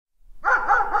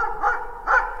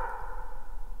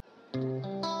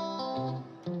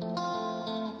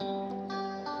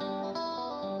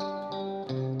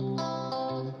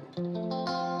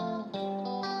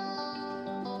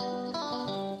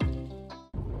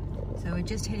So we're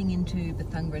just heading into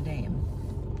Bethungra Dam,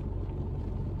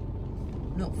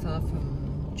 not far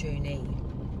from Junee.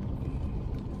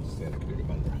 South of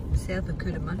Cootamundra. South of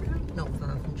Cootamundra, not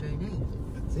far from Junee.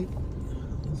 That's it.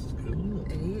 This is cool.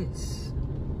 It is.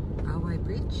 Railway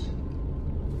Bridge.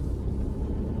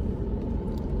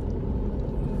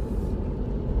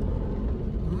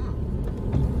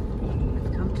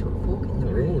 We've come to a fork in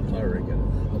the road. I reckon.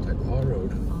 I'll take the high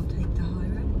road. I'll take the high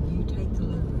road and you take the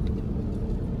low road.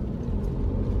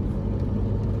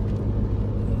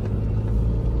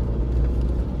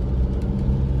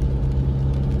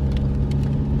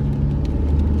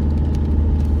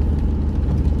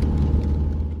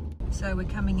 So we're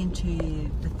coming into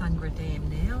Bethungra Dam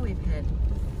now. We've had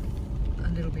a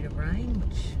little bit of rain,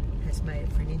 which has made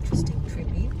it for an interesting trip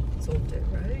in. It's all dirt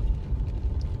road.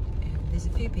 And there's a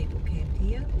few people camped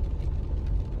here.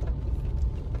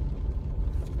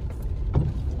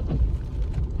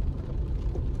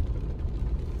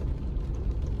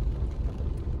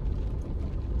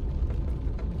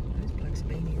 Those blokes have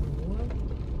been here a while.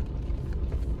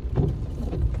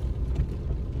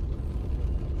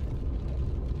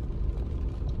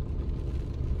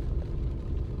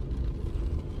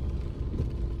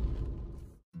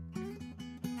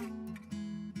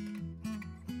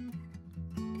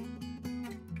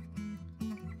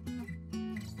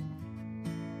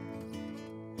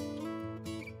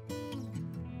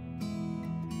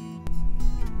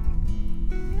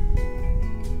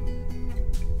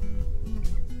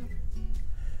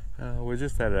 We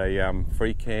just had a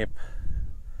free camp.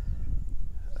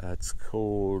 It's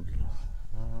called,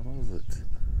 what was it?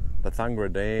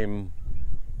 Bethungra Dam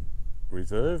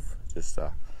Reserve. Just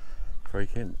a free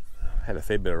camp. Had a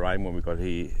fair bit of rain when we got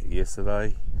here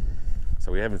yesterday,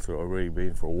 so we haven't sort of really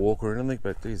been for a walk or anything.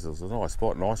 But geez, it was a nice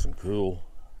spot, nice and cool.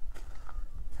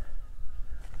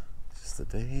 Just the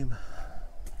dam.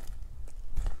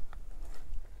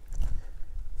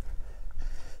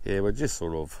 Yeah, we're just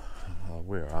sort of,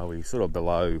 where are we? Sort of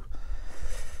below,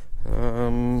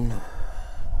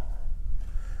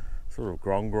 sort of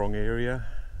Grong area,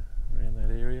 around that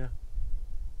area.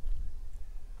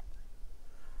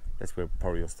 That's where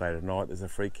probably we'll stay tonight. There's a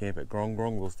free camp at Grong,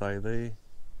 we'll stay there.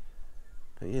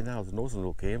 But yeah, no, it's an awesome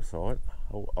little campsite.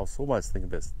 I was almost thinking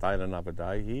about staying another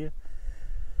day here.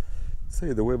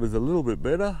 See, the weather's a little bit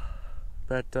better,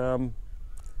 but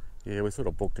yeah, we're sort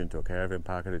of booked into a caravan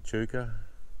park at Echuca.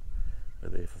 We're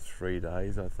there for 3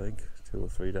 days, I think, 2 or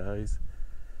 3 days.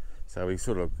 So we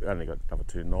sort of only got another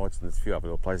 2 nights, and there's a few other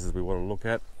little places we want to look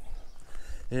at.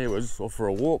 Yeah, we're just off for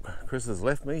a walk. Chris has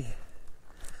left me,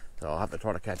 so I'll have to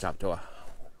try to catch up to her.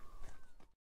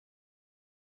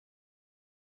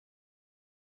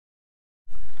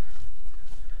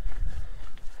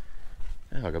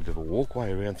 Now I've got a bit of a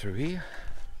walkway around through here.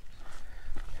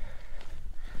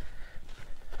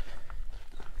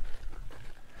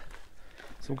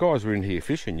 Some guys were in here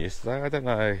fishing yesterday. I don't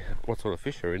know what sort of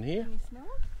fish are in here. Can you smell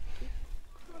it?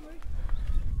 Come on,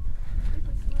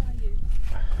 Rufus, where are you?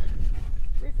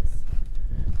 Rufus.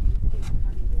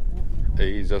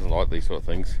 He doesn't like these sort of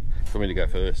things. For me to go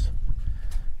first.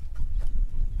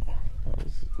 Oh, this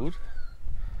is good.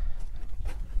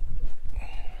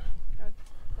 Go.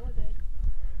 Follow Dad.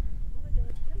 Follow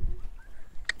Dad. Come on.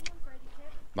 Come on, Freddy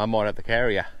cat. Mum might have to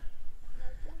carry you.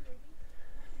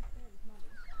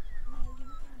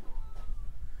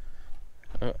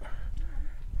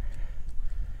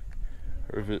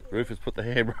 Rufus put the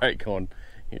handbrake on.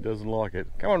 He doesn't like it.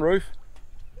 Come on, Roof.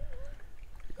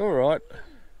 All right.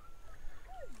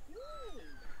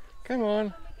 Come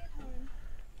on.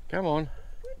 Come on.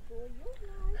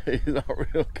 He's not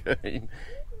real keen.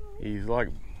 He's like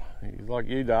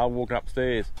you, Dale, walking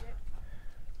upstairs.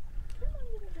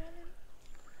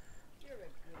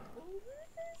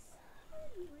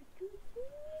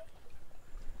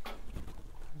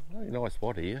 Very nice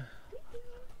spot here.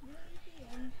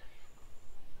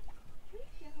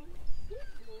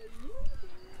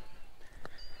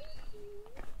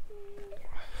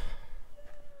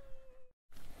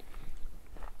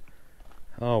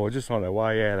 Oh, we're just on our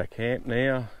way out of camp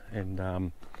now,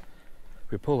 and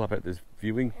we pull up at this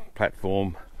viewing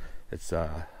platform. It's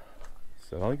so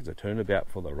I think it's a turnabout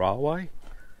for the railway.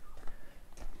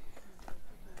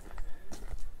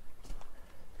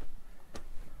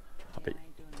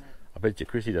 I bet you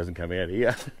Chrissy doesn't come out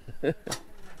here.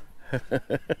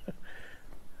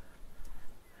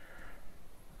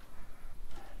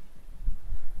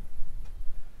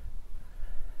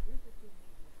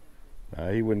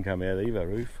 No, he wouldn't come out either,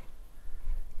 Roof.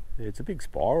 Yeah, it's a big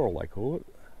spiral, they call it,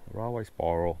 a railway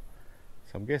spiral.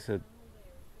 So I'm guessing,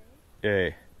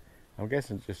 yeah, I'm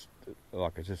guessing it's just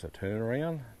like it's just a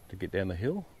turnaround to get down the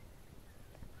hill.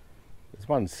 There's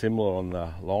one similar on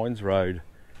the Lines Road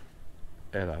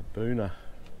at Bethungra.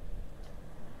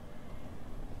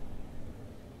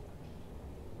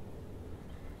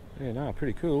 Yeah, no,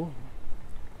 pretty cool.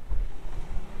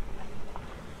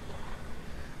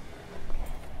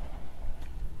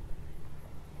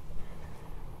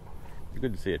 It's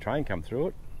good to see a train come through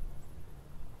it.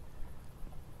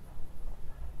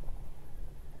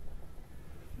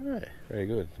 Yeah, very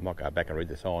good. I might go back and read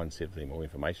the sign, see if there's any more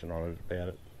information on it about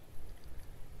it.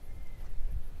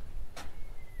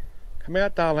 Come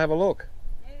out, Dale, have a look.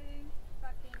 No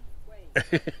fucking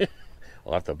way.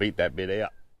 I'll have to beat that bit out.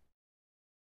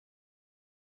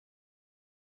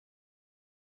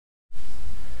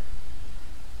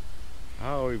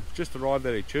 Oh, we've just arrived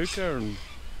at Echuca and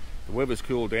the weather's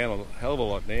cooled down a hell of a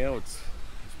lot now. It's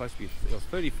supposed to be, it was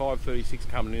 35, 36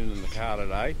 coming in the car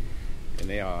today, and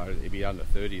now it'll be under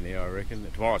 30 now, I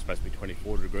reckon. Tomorrow's supposed to be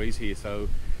 24 degrees here, so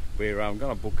we're going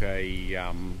to book a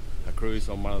cruise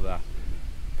on one of the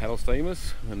paddle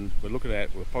steamers, and we're looking at,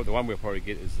 the one we'll probably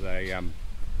get is a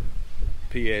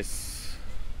PS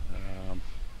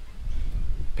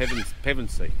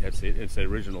Pevensey. That's it. It's the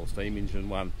original steam engine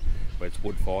one, where it's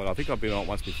wood fired. I think I've been on it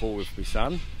once before with my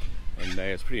son, and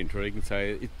it's pretty intriguing.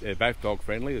 So they're both dog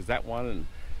friendly. There's that one and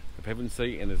the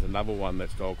Pevensey, and there's another one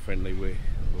that's dog friendly.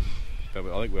 I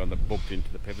think we're on the booked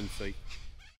into the Pevensey.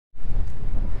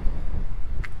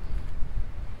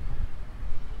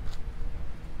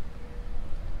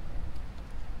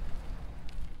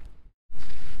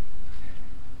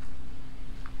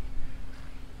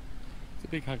 It's a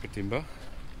big hunk of timber.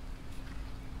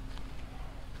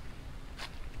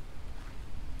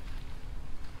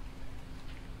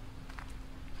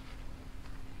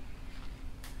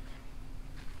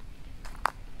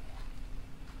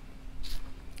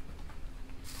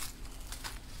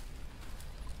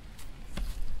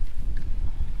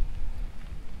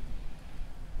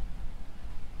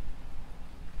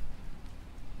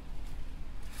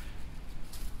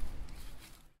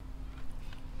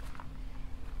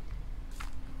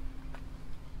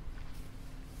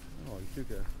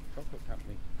 Echuca Chocolate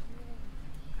Company.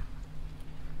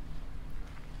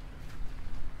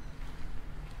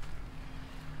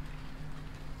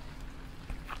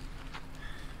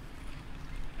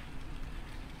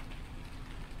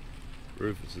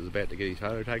 Rufus is about to get his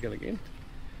photo taken again.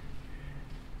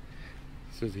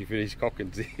 As soon as he finished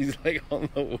cocking his leg on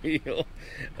the wheel.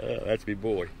 That's me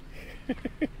boy.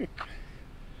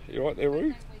 You right there,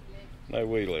 Ruf? No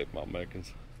wheel left, my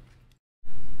Americans.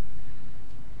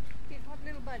 Hot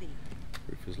little buddy.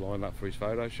 Rufus lined up for his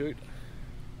photo shoot.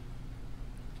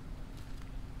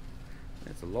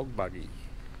 That's a log buggy.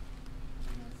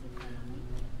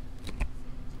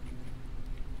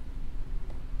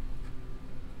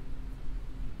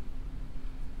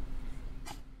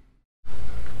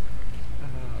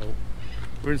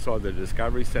 We're inside the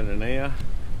Discovery Centre now.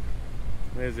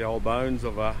 There's the old bones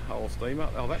of a old steamer.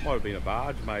 Oh, that might have been a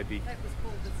barge, maybe. That was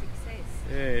called the Success.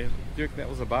 Yeah, do you reckon that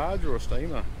was a barge or a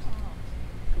steamer?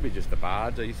 Could be just a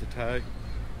barge they used to tow.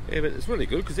 Yeah, but it's really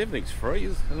good because everything's free,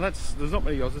 and there's not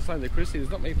many. I was just saying to Chrissy, there's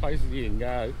not many places you can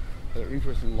go that are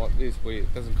interesting like this where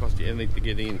it doesn't cost you anything to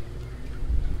get in.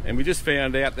 And we just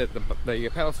found out that the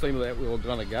paddle steamer that we were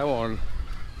going to go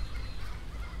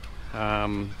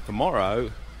on tomorrow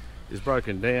is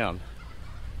broken down.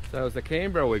 So it's the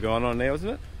Canberra we're going on now, isn't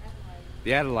it? Adelaide.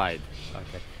 The Adelaide.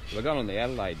 Okay. So we're going on the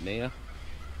Adelaide now.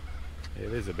 Yeah,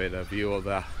 there's a better view of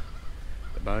the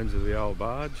bones of the old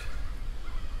barge.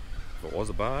 If it was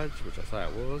a barge, which I say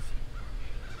it was.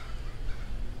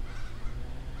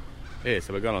 Yeah,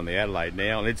 so we're going on the Adelaide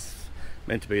now, and it's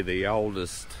meant to be the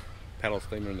oldest paddle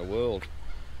steamer in the world.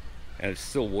 And it's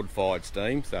still wood-fired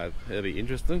steam, so it'll be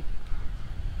interesting.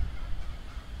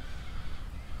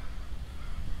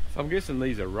 So I'm guessing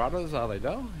these are rudders, are they,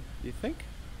 Dale? Do you think?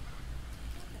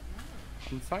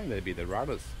 I'm saying they'd be the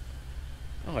rudders.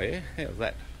 Oh yeah, how's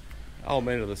that? Old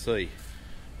Man of the Sea.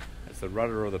 That's the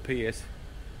rudder of the PS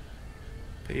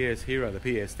Hero. The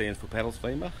PS stands for paddle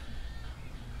steamer.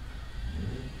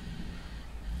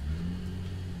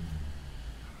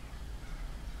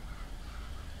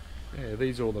 Yeah,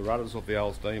 these are all the rudders off the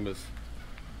old steamers.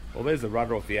 Well, there's the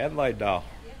rudder off the Adelaide, Dale.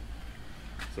 Yep.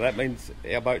 So that means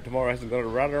our boat tomorrow hasn't got a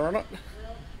rudder on it?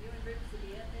 Well, you and Rufus will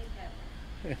be out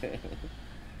there, haven't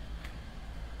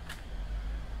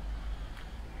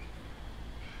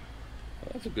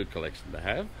Well, that's a good collection to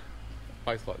have, a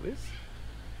place like this.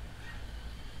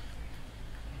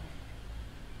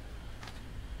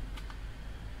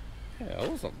 Yeah,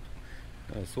 awesome.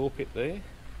 A saw pit there.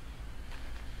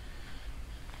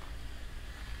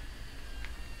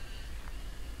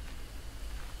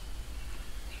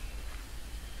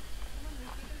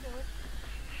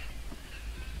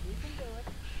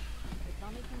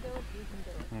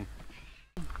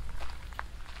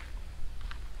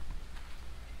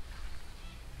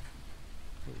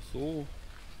 saw.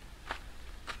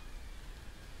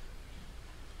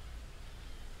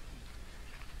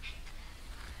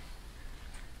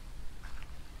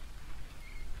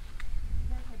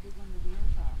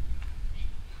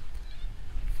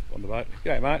 On the boat.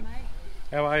 G'day, mate.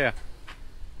 How are you?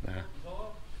 Nah.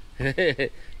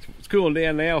 It's cooling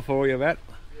down now for you, Matt.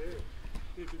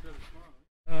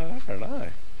 I don't know.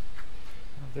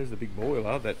 There's the big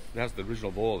boiler. That's the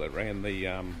original boiler that ran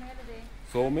the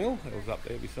sawmill. That was up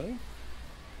there, we see.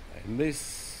 And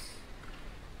this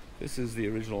is the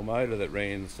original motor that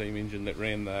ran the steam engine that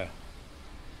ran the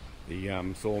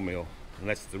sawmill. And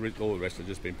that's all the rest have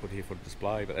just been put here for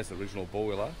display. But that's the original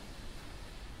boiler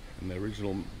and the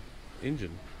original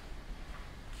engine.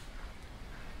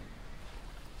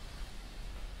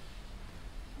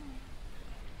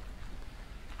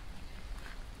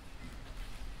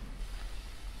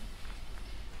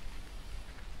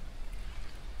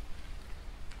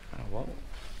 What?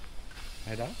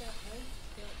 Hey, Dale?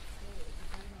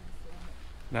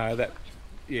 No, that.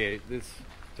 Yeah, this.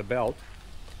 It's a belt.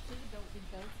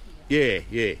 Yeah,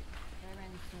 yeah.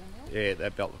 Yeah,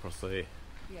 that belt across there.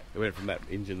 Yep. It went from that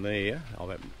engine there,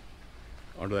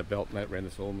 onto that belt, and that ran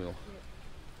the sawmill. Yep.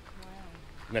 Wow.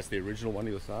 And that's the original one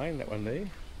you were saying, that one there. It's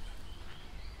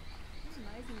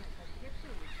amazing that they kept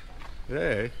all this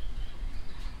stuff.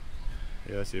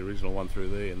 Yeah. Yeah, that's the original one through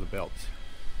there, and the belts.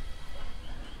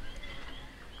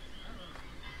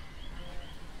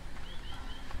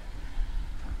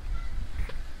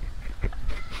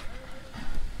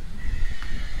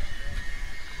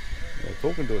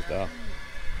 Talking to us, Dale.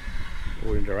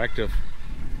 All interactive.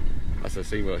 As I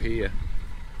see, we're here.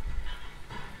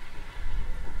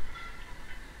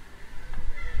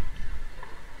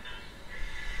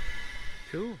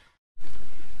 Cool.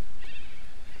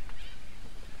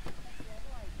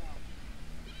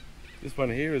 This one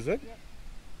here, is it? Yep.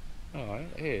 Oh,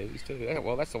 yeah.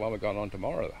 Well, that's the one we're going on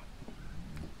tomorrow.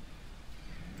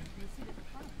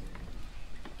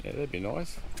 Yeah, that'd be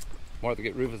nice. Might have to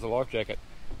get Rufus a life jacket.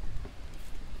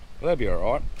 Well, that'll be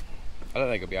alright. I don't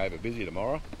think it'll be over busy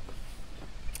tomorrow.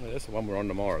 Yeah, that's the one we're on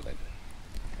tomorrow then.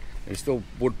 And it's still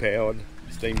wood powered,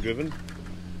 steam driven.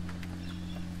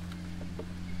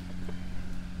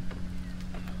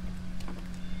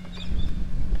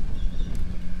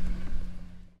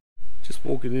 Just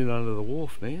walking in under the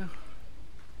wharf now.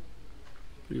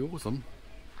 Pretty awesome.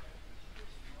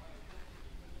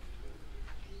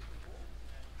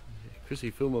 Chrissy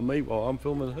filming me while I'm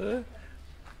filming her.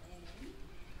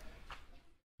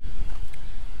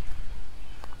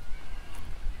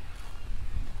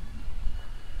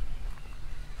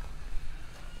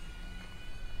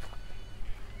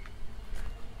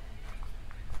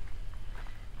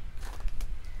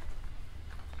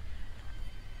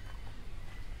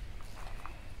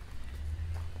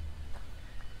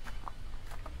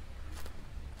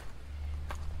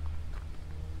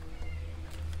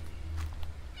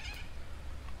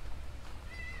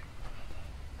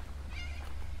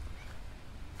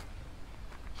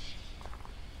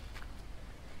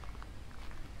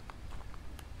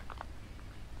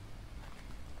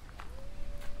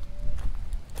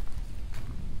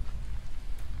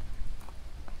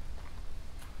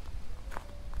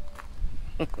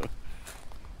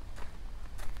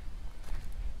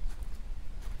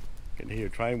 Can hear a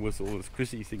train whistle. There's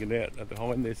Chrissy singing out at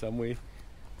behind there somewhere.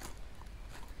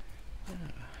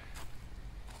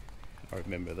 I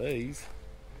remember these.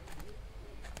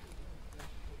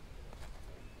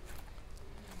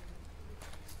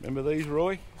 Remember these,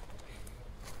 Roy?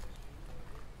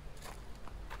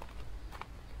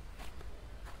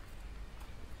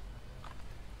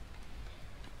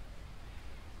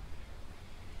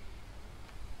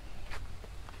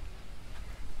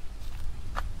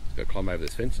 Got to climb over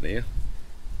this fence now.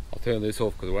 I'll turn this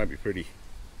off because it won't be pretty.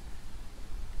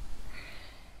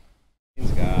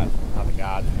 Man's guard, another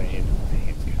guard's van.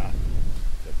 Man's guard.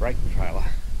 The brake trailer. Oh,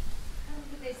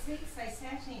 look at their seats they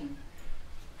sat in.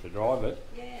 To drive it?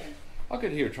 Yeah. I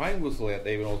could hear a train whistle out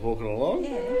there when I was walking along.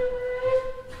 Yeah.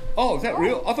 Oh, is that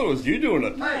real? I thought it was you doing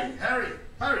it. Hey, Harry,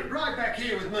 right back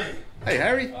here with me. Hey,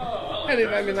 Harry. Oh, How did you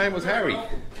know your name was Harry?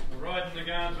 Riding the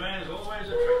guard's van is always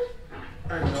a treat.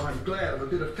 And I'm glad of a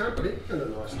bit of company and a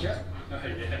nice chat. Oh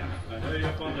yeah, I know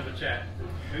you're fond of a chat.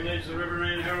 Who needs the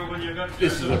Riverine Herald when you've got...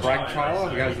 This is the brake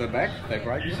trailer. It goes to the back. They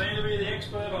brake. You seem to be the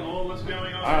expert on all that's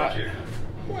going on out here.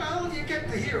 Well, you get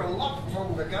to hear a lot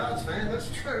from the guards van, that's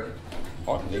true.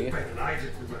 Hot in You've there. been an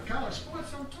agent with McCullers for quite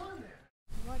some time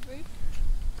now. Right, Ruth?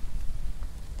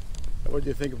 What do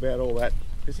you think about all that,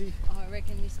 Chrissy? I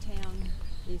reckon this town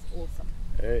is awesome.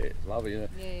 Yeah, lovely, isn't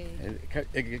it? Yeah. And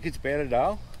it gets better,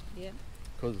 Dale. Yeah.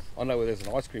 because I know where there's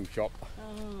an ice cream shop.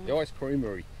 Oh. The Ice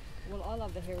Creamery. Well, I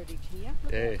love the heritage here.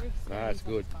 Look Yeah, at that roof. no, it's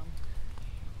good. Fun.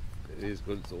 It is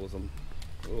good, it's awesome.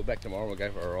 We'll back tomorrow and we'll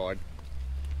go for a ride.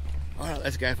 Alright,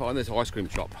 let's go find this ice cream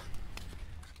shop.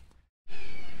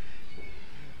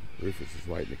 Rufus is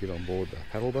waiting to get on board the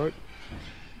paddle boat.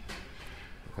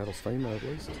 The paddle steamer at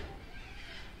least.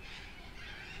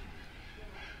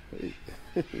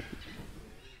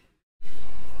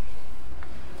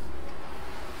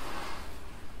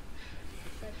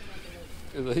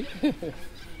 Is he?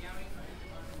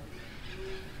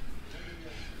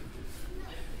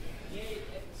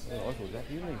 Oh, I thought that,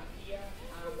 didn't he?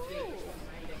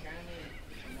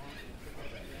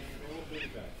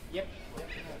 Yep.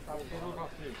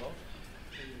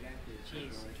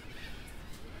 Cheers.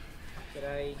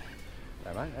 G'day.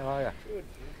 Hey mate, how are you? Good.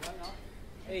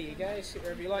 There you go. Sit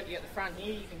wherever you like. You got the front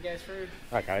here. You can go through.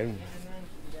 Okay.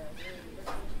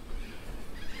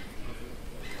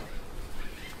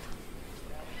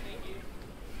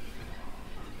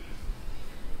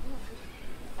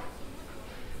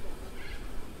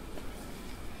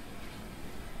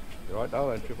 You right, Dale?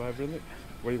 Don't trip over in it.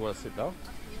 Where do you want to sit, Dale?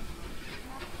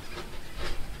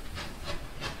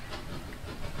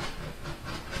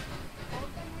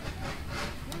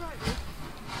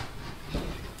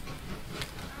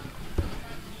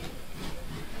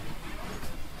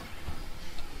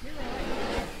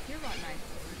 You're right, mate.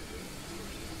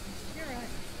 You're right.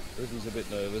 Ruby's a bit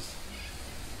nervous.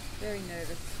 Very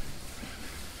nervous.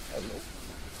 Have a look.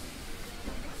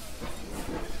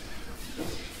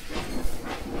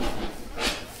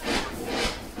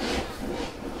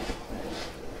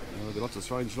 Oh, there are lots of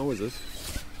strange noises.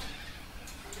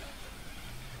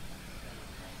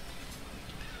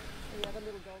 The other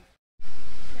little dog.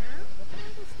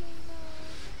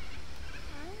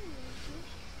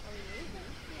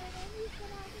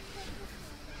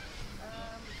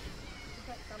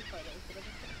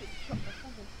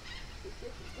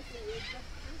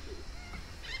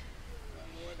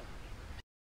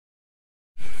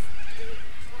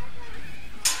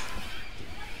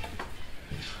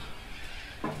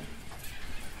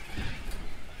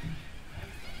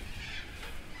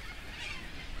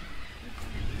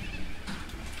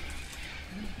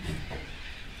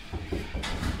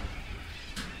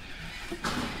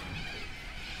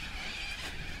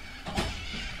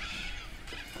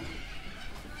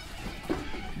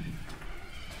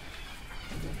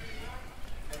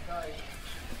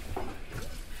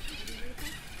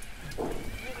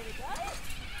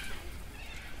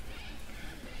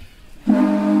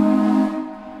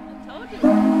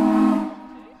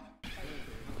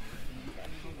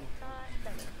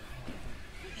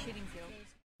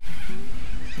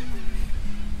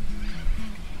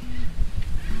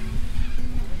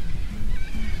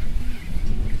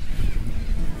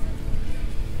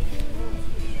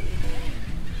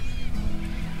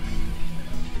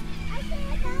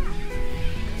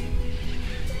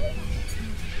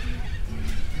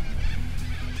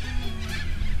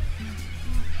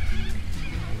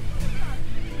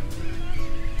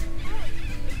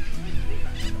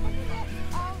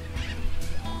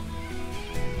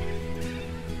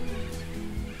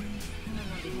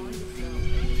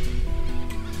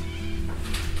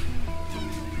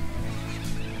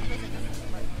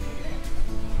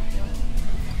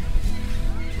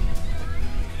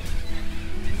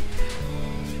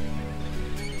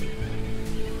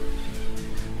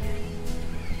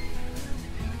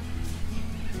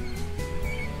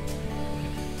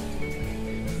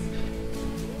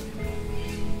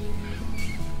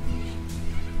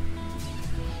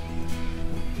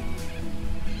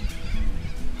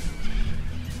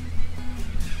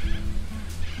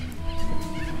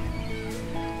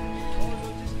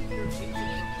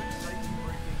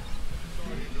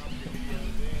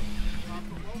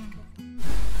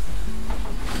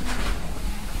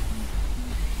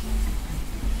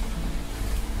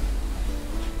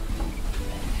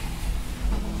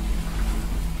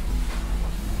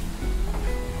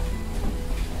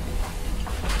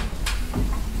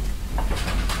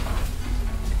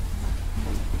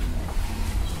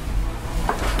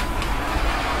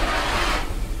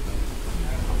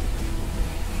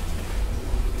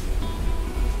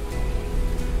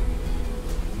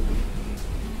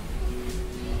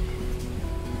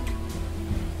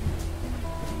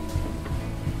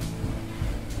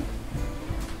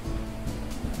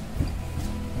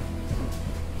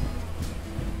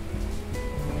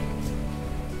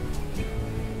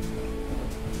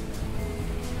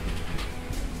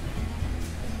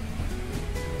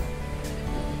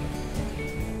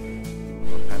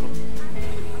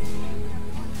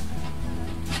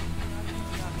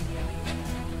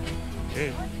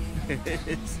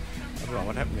 Yes. I don't know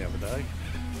what happened the other day.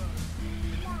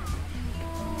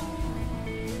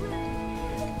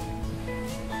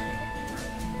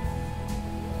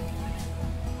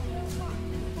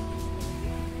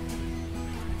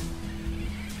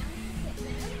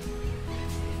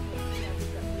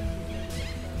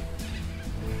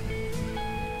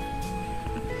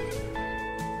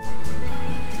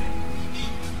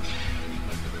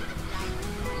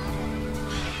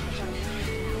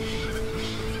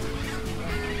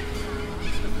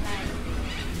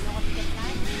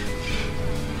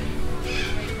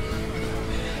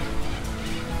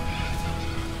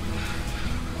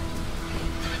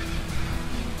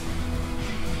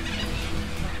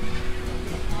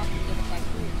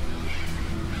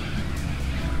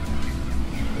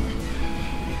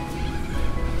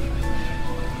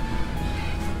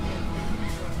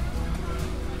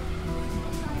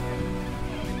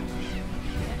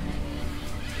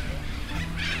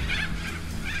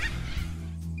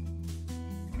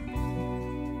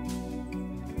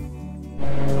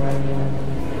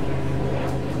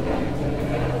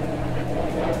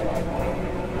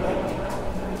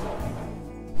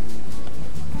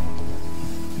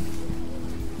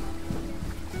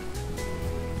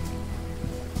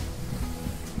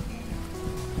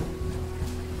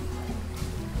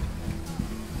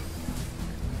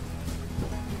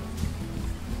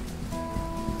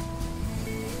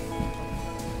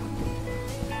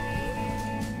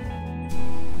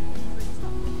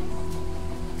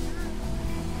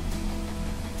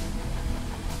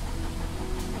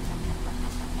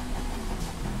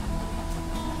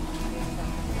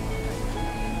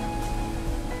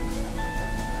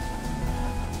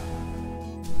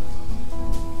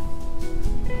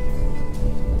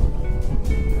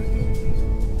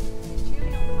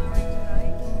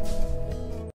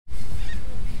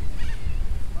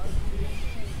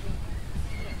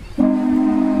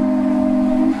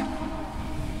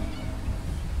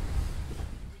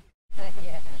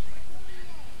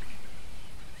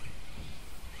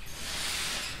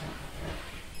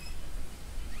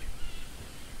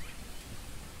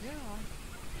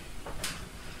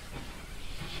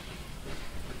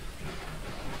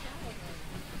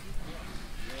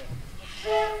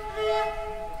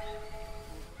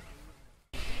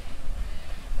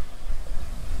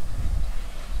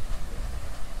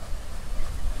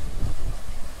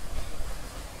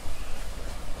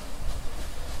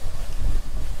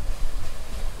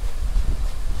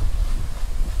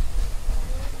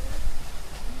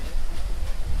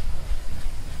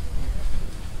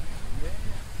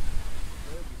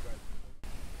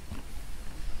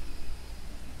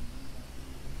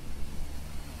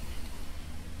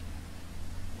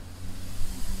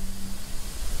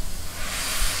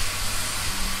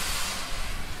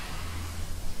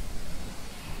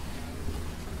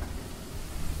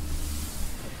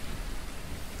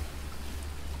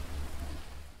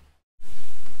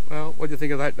 Well, what do you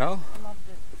think of that, Dale? I loved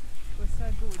it. It was so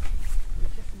good. It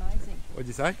was just amazing. What'd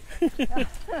you say?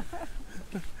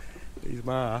 His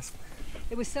mask.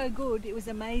 It was so good. It was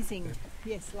amazing.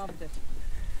 Yes, loved it.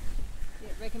 Yeah,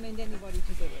 recommend anybody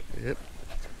to do it. Yep.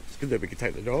 It's good that we could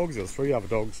take the dogs. There was 2 other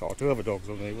dogs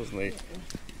on there, wasn't there? Yeah.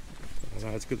 I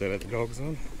know, it's good they let the dogs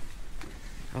on.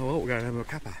 Oh well, we're going to have a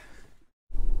cuppa.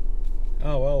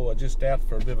 Oh well, we're just out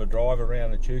for a bit of a drive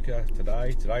around Echuca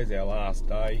today. Today's our last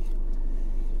day.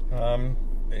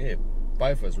 Yeah,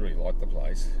 both of us really like the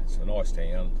place. It's a nice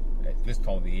town. At this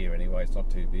time of the year anyway, it's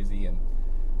not too busy, and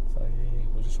so yeah,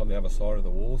 we're just on the other side of the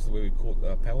walls where we caught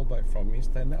the paddle boat from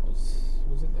yesterday, and that was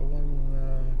it the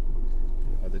one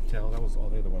I did tell, that was, oh,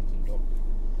 they're the ones in the dock.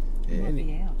 Yeah, Might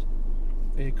be out.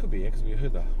 Yeah, it could be, because we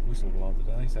heard the whistle blow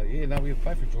today, so yeah, no, we've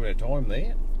both enjoyed our time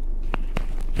there.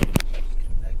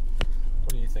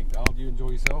 What do you think, Dale? Do you enjoy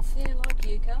yourself? Yeah, like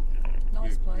Echuca.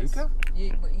 Nice place. Echuca?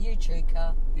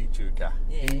 Echuca. Echuca.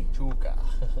 Yeah. Echuca.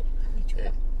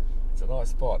 Yeah. It's a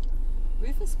nice spot.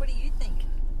 Rufus, what do you think?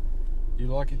 You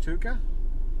like Echuca?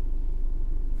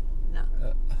 No.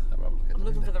 I'm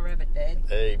looking for the rabbit, Dad.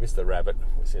 Hey, Mr. Rabbit.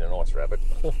 We've seen a nice rabbit.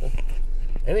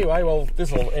 Anyway, well,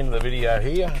 this will end the video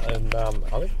here, and I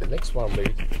think the next one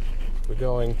we're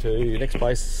going to, next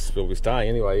place we'll be staying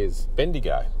anyway is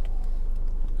Bendigo.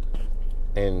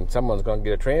 And someone's going to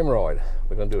get a tram ride.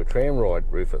 We're going to do a tram ride,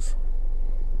 Rufus.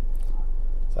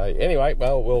 So anyway,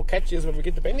 well, we'll catch you when we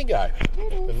get to Bendigo.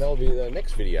 And that'll be the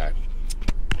next video.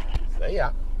 See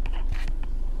ya.